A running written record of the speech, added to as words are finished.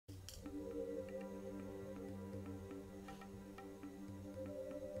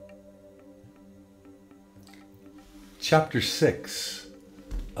Chapter 6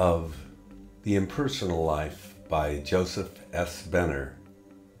 of The Impersonal Life by Joseph S. Benner.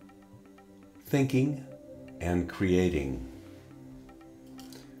 Thinking and Creating.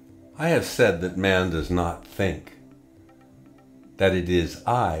 I have said that man does not think, that it is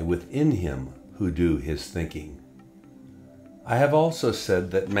I within him who do his thinking. I have also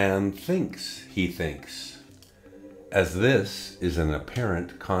said that man thinks he thinks. As this is an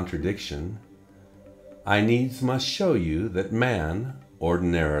apparent contradiction, I needs must show you that man,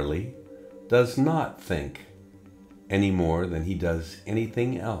 ordinarily, does not think any more than he does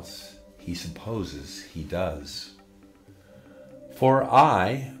anything else he supposes he does. For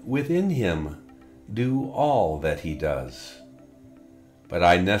I, within him, do all that he does, but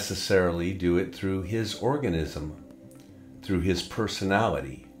I necessarily do it through his organism, through his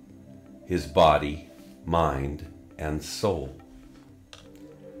personality, his body, mind, and soul.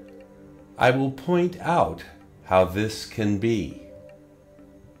 I will point out how this can be.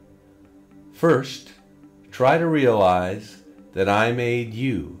 First, try to realize that I made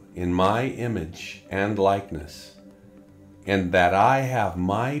you in my image and likeness, and that I have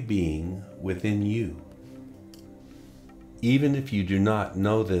my being within you. Even if you do not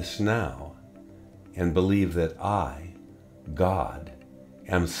know this now, and believe that I, God,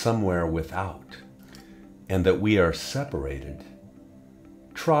 am somewhere without, and that we are separated,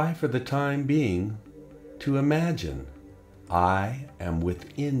 try for the time being to imagine I am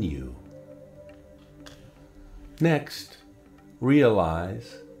within you. Next,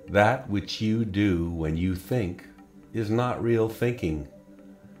 realize that which you do when you think is not real thinking,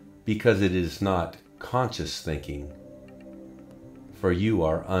 because it is not conscious thinking, for you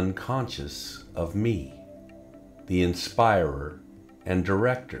are unconscious of me, the inspirer and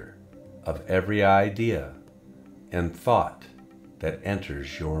director of every idea and thought that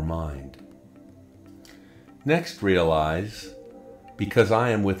enters your mind. Next, realize, because I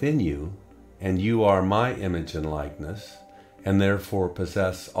am within you, and you are my image and likeness, and therefore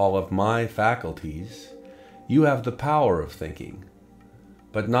possess all of my faculties, you have the power of thinking.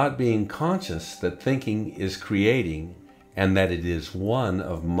 But not being conscious that thinking is creating, and that it is one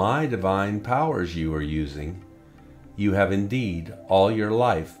of my divine powers you are using, you have indeed all your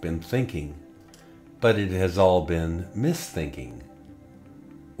life been thinking, but it has all been misthinking,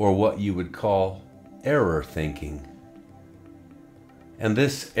 or what you would call error thinking. And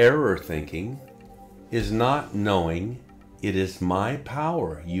this error thinking is not knowing it is my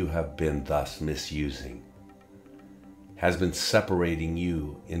power you have been thus misusing, has been separating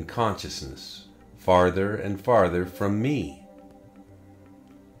you in consciousness farther and farther from me,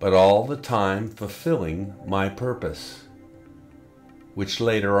 but all the time fulfilling my purpose, which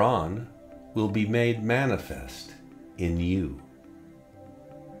later on will be made manifest in you.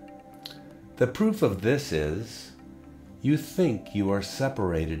 The proof of this is, you think you are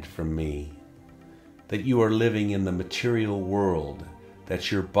separated from me, that you are living in the material world,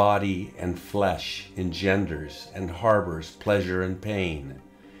 that your body and flesh engenders and harbors pleasure and pain,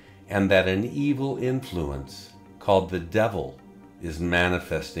 and that an evil influence called the devil is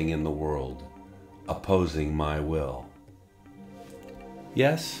manifesting in the world, opposing my will.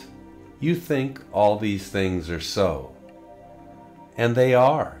 Yes, you think all these things are so, and they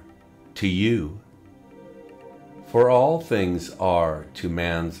are to you, for all things are to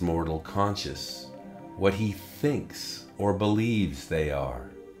man's mortal conscious what he thinks or believes they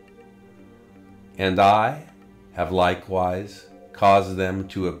are. And I have likewise caused them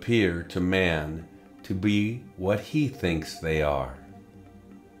to appear to man to be what he thinks they are.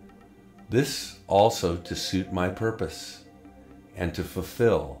 This also to suit my purpose, and to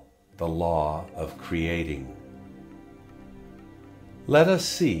fulfill the law of creating. Let us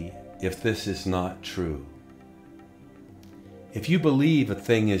see if this is not true. If you believe a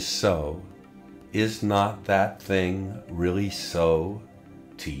thing is so, is not that thing really so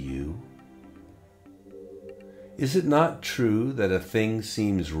to you? Is it not true that a thing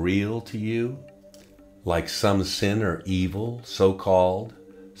seems real to you, like some sin or evil, so-called,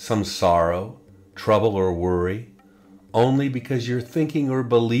 some sorrow, trouble or worry, only because your thinking or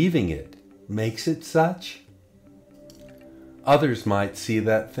believing it makes it such? Others might see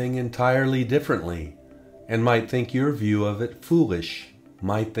that thing entirely differently, and might think your view of it foolish,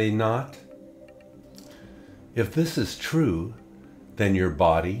 might they not? If this is true, then your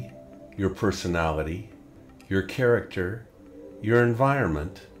body, your personality, your character, your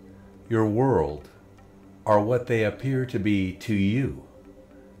environment, your world are what they appear to be to you,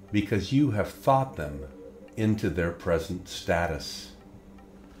 because you have thought them into their present status.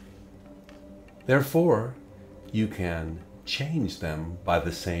 Therefore, you can change them by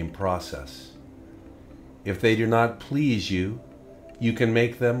the same process. If they do not please you, you can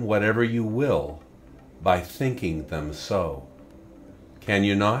make them whatever you will by thinking them so. Can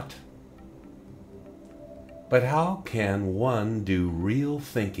you not? But how can one do real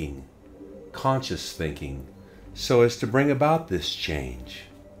thinking, conscious thinking, so as to bring about this change,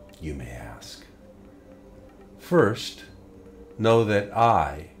 you may ask? First, know that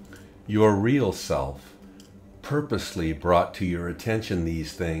I, your real self, purposely brought to your attention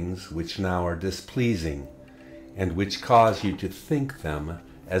these things which now are displeasing, and which cause you to think them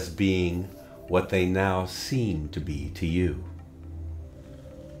as being what they now seem to be to you.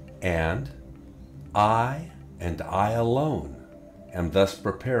 And I alone am thus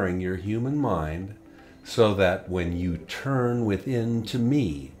preparing your human mind so that when you turn within to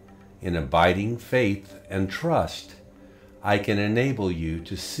me in abiding faith and trust, I can enable you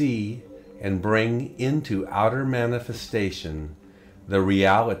to see and bring into outer manifestation the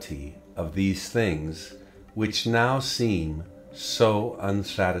reality of these things which now seem so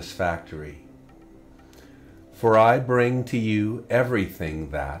unsatisfactory. For I bring to you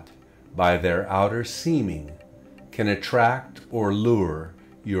everything that, by their outer seeming, can attract or lure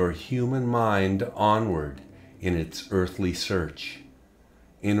your human mind onward in its earthly search,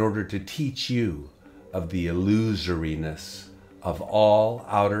 in order to teach you of the illusoriness of all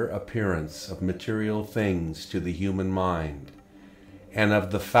outer appearance of material things to the human mind, and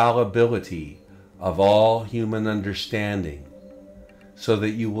of the fallibility of all human understanding, so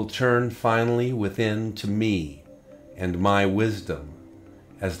that you will turn finally within to me and my wisdom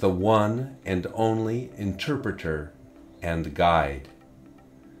as the one and only interpreter and guide.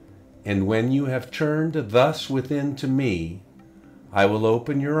 And when you have turned thus within to me, I will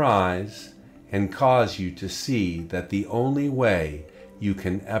open your eyes and cause you to see that the only way you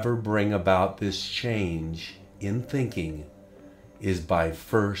can ever bring about this change in thinking is by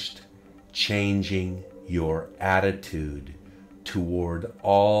first changing your attitude toward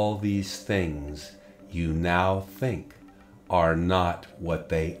all these things you now think are not what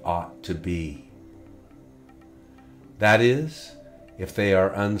they ought to be. That is, if they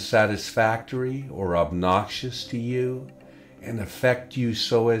are unsatisfactory or obnoxious to you and affect you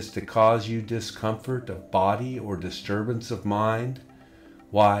so as to cause you discomfort of body or disturbance of mind,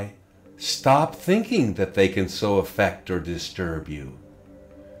 why, stop thinking that they can so affect or disturb you.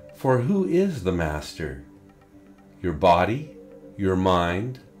 For who is the master? Your body, your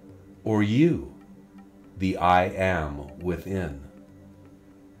mind, or you, the I am within?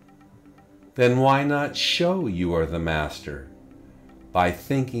 Then why not show you are the master by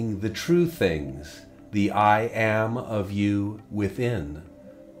thinking the true things the I am of you within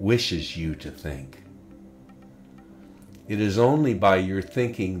wishes you to think? It is only by your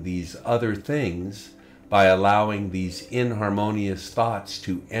thinking these other things, by allowing these inharmonious thoughts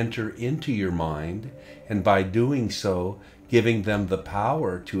to enter into your mind, and by doing so giving them the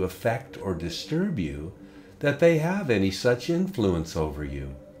power to affect or disturb you, that they have any such influence over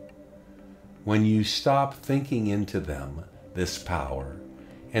you. When you stop thinking into them this power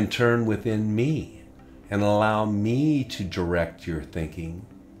and turn within me and allow me to direct your thinking,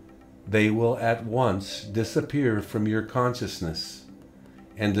 they will at once disappear from your consciousness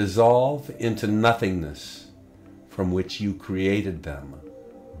and dissolve into nothingness from which you created them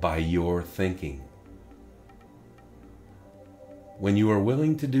by your thinking. When you are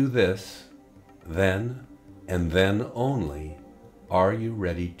willing to do this, then and then only are you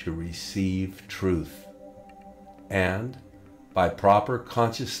ready to receive truth, and by proper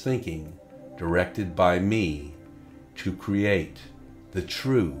conscious thinking directed by me to create the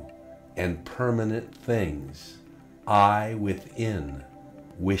true and permanent things I within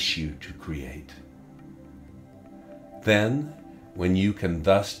wish you to create. Then, when you can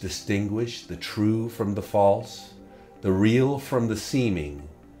thus distinguish the true from the false, the real from the seeming,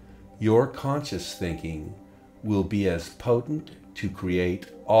 your conscious thinking will be as potent to create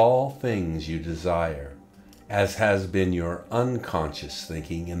all things you desire, as has been your unconscious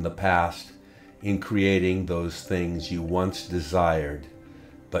thinking in the past in creating those things you once desired,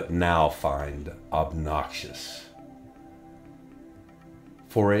 but now find obnoxious.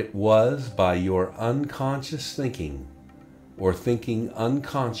 For it was by your unconscious thinking, or thinking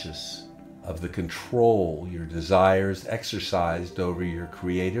unconscious of the control your desires exercised over your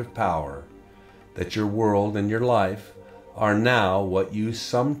creative power, that your world and your life are now what you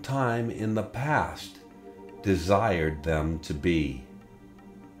sometime in the past desired them to be.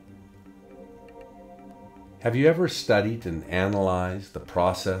 Have you ever studied and analyzed the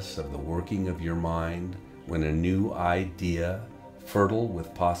process of the working of your mind when a new idea, fertile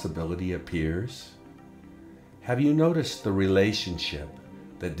with possibility, appears? Have you noticed the relationship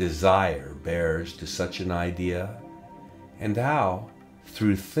that desire bears to such an idea, and how,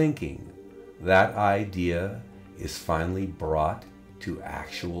 through thinking, that idea is finally brought to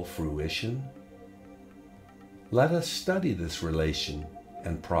actual fruition? Let us study this relation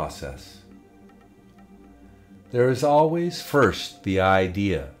and process. There is always first the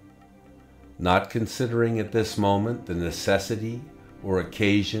idea, not considering at this moment the necessity or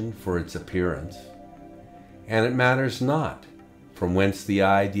occasion for its appearance, and it matters not from whence the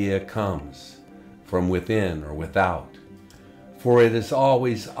idea comes, from within or without, for it is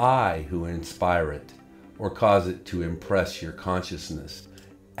always I who inspire it or cause it to impress your consciousness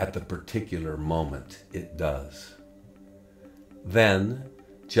at the particular moment it does. Then,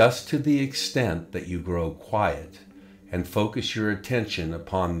 just to the extent that you grow quiet and focus your attention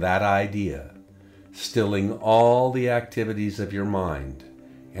upon that idea, stilling all the activities of your mind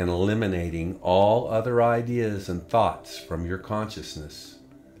and eliminating all other ideas and thoughts from your consciousness,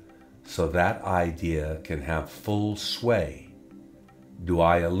 so that idea can have full sway, do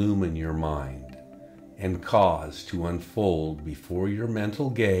I illumine your mind and cause to unfold before your mental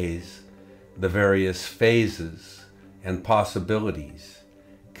gaze the various phases and possibilities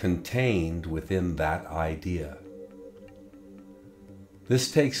contained within that idea.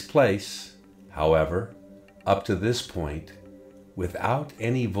 This takes place, however, up to this point, without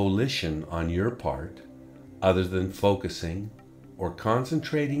any volition on your part other than focusing or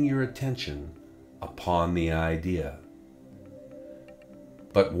concentrating your attention upon the idea.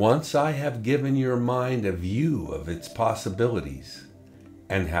 But once I have given your mind a view of its possibilities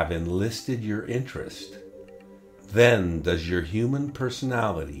and have enlisted your interest, then does your human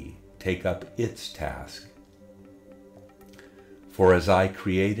personality take up its task. For as I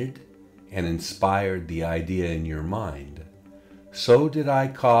created and inspired the idea in your mind, so did I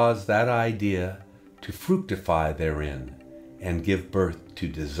cause that idea to fructify therein and give birth to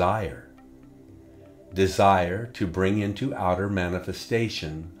desire. Desire to bring into outer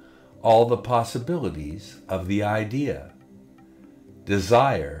manifestation all the possibilities of the idea.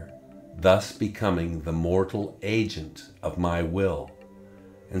 Desire thus becoming the mortal agent of my will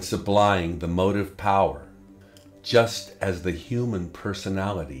and supplying the motive power, just as the human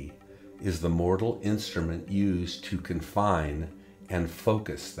personality is the mortal instrument used to confine and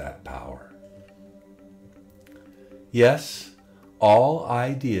focus that power. Yes, all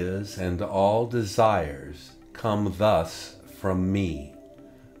ideas and all desires come thus from me.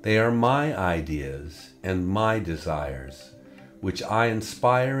 They are my ideas and my desires, which I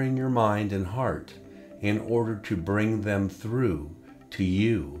inspire in your mind and heart in order to bring them through to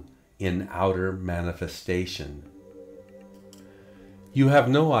you in outer manifestation. You have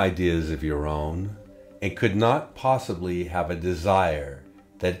no ideas of your own and could not possibly have a desire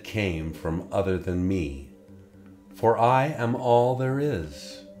that came from other than me. For I am all there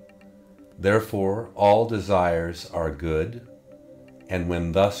is. Therefore all desires are good, and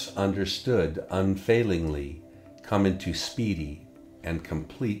when thus understood unfailingly, come into speedy and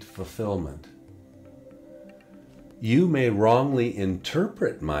complete fulfillment. You may wrongly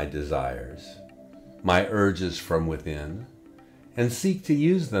interpret my desires, my urges from within, and seek to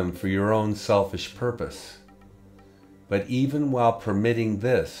use them for your own selfish purpose. But even while permitting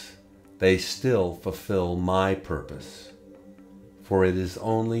this, they still fulfill my purpose. For it is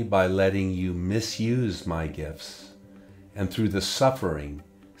only by letting you misuse my gifts, and through the suffering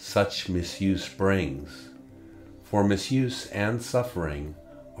such misuse brings, for misuse and suffering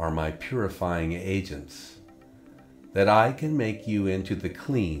are my purifying agents, that I can make you into the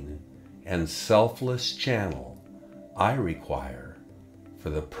clean and selfless channel I require for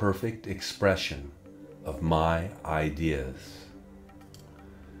the perfect expression of my ideas.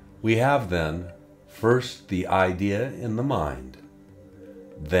 We have then first the idea in the mind,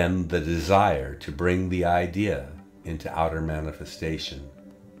 then the desire to bring the idea into outer manifestation.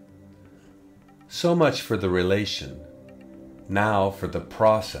 So much for the relation. Now for the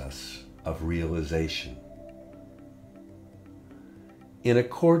process of realization. In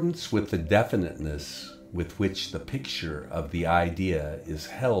accordance with the definiteness with which the picture of the idea is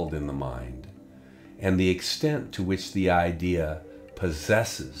held in the mind, and the extent to which the idea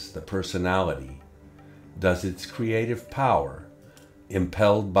possesses the personality, does its creative power,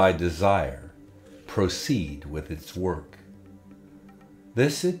 impelled by desire, proceed with its work.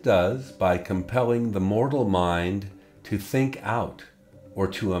 This it does by compelling the mortal mind to think out or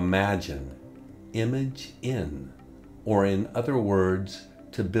to imagine, image in, or in other words,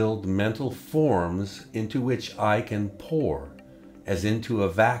 to build mental forms into which I can pour, as into a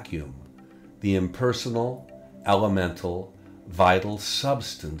vacuum, the impersonal, elemental, vital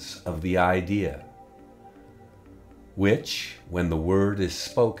substance of the idea. which, when the word is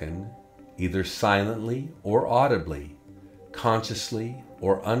spoken, either silently or audibly, consciously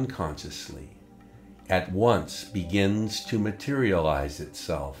or unconsciously, at once begins to materialize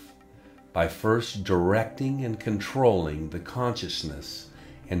itself by first directing and controlling the consciousness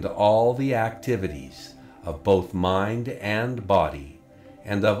and all the activities of both mind and body,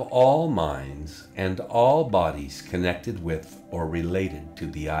 and of all minds and all bodies connected with or related to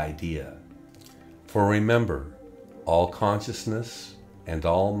the idea. For remember, all consciousness and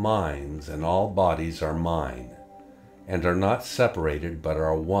all minds and all bodies are mine, and are not separated but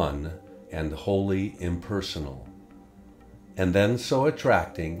are one and wholly impersonal. And then so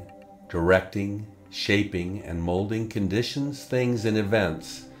attracting, directing, shaping, and molding conditions, things, and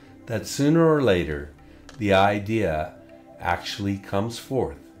events that sooner or later the idea actually comes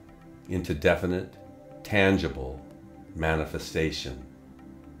forth into definite, tangible manifestation.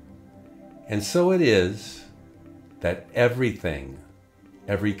 And so it is that everything,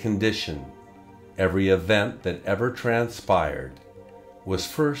 every condition, every event that ever transpired was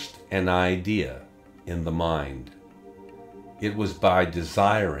first an idea in the mind. It was by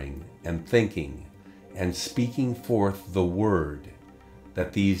desiring and thinking and speaking forth the word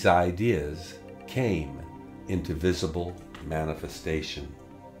that these ideas came into visible manifestation.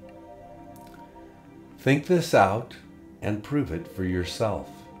 Think this out and prove it for yourself.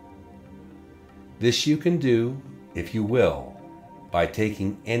 This you can do, if you will, by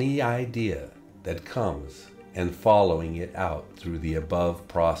taking any idea that comes and following it out through the above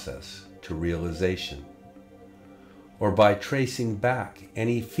process to realization, or by tracing back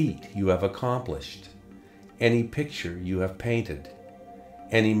any feat you have accomplished, any picture you have painted,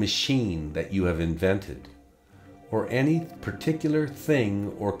 any machine that you have invented, or any particular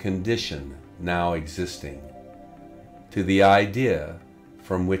thing or condition now existing, to the idea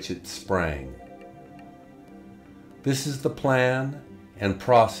from which it sprang. This is the plan and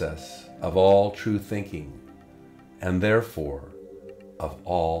process of all true thinking, and therefore of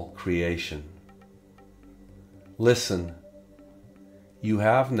all creation. Listen, you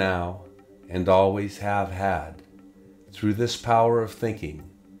have now and always have had, through this power of thinking,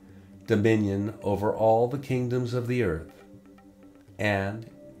 dominion over all the kingdoms of the earth, and,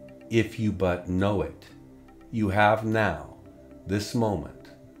 if you but know it, you have now, this moment,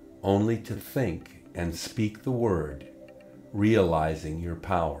 only to think and speak the word, realizing your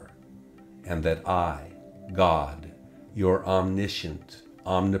power, and that I, God, your omniscient,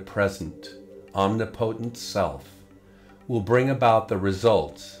 omnipresent, omnipotent self, will bring about the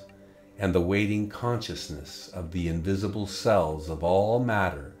results and the waiting consciousness of the invisible cells of all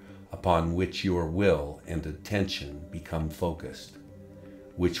matter upon which your will and attention become focused,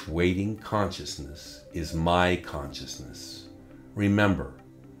 which waiting consciousness is my consciousness. Remember,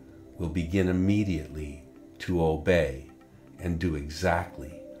 will begin immediately to obey and do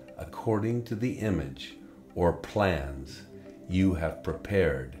exactly according to the image or plans you have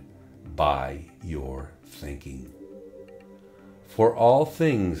prepared by your thinking. For all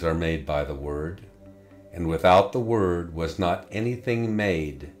things are made by the Word, and without the Word was not anything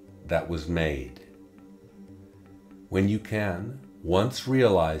made that was made. When you can once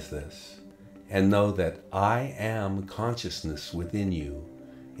realize this, and know that I am consciousness within you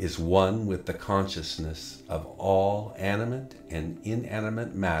is one with the consciousness of all animate and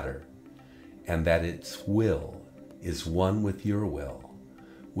inanimate matter, and that its will is one with your will,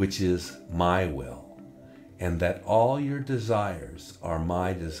 which is my will, and that all your desires are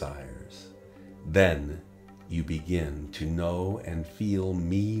my desires, then you begin to know and feel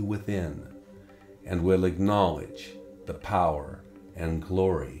me within, and will acknowledge the power and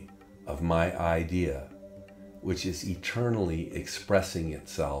glory of my idea, which is eternally expressing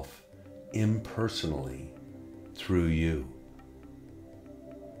itself impersonally through you.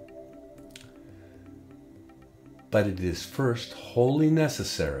 But it is first wholly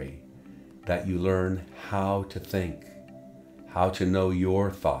necessary that you learn how to think, how to know your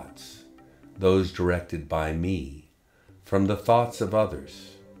thoughts, those directed by me, from the thoughts of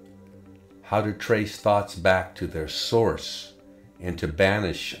others, how to trace thoughts back to their source, and to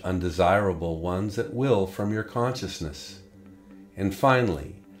banish undesirable ones at will from your consciousness. And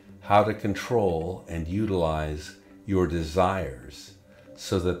finally, how to control and utilize your desires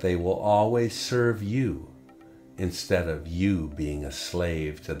so that they will always serve you instead of you being a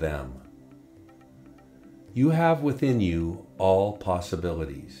slave to them. You have within you all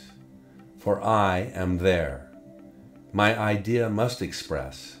possibilities, for I am there. My idea must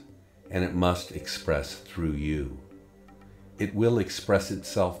express, and it must express through you. It will express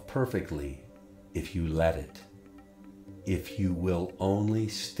itself perfectly if you let it, if you will only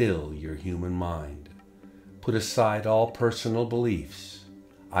still your human mind, Put aside all personal beliefs,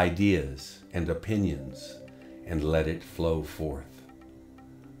 ideas, and opinions, and let it flow forth.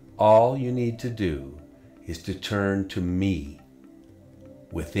 All you need to do is to turn to me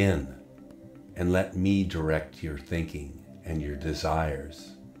within and let me direct your thinking and your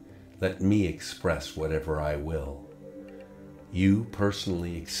desires. Let me express whatever I will. You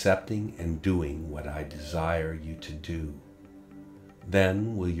personally accepting and doing what I desire you to do.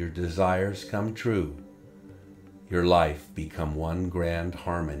 Then will your desires come true, your life become one grand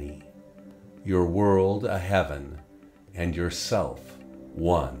harmony, your world a heaven, and yourself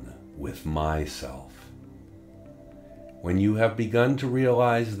one with myself. When you have begun to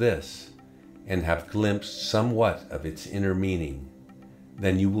realize this and have glimpsed somewhat of its inner meaning,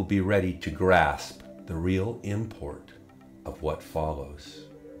 then you will be ready to grasp the real import of what follows.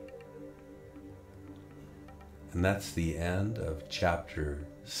 And that's the end of chapter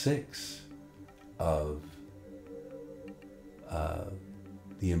 6 of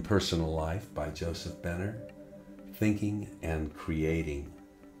The Impersonal Life by Joseph Benner, Thinking and Creating.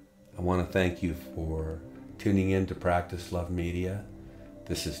 I want to thank you for tuning in to Practice Love Media.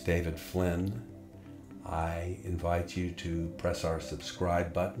 This is David Flynn. I invite you to press our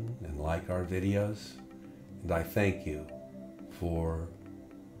subscribe button and like our videos. And I thank you for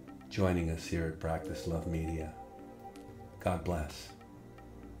joining us here at Practice Love Media. God bless.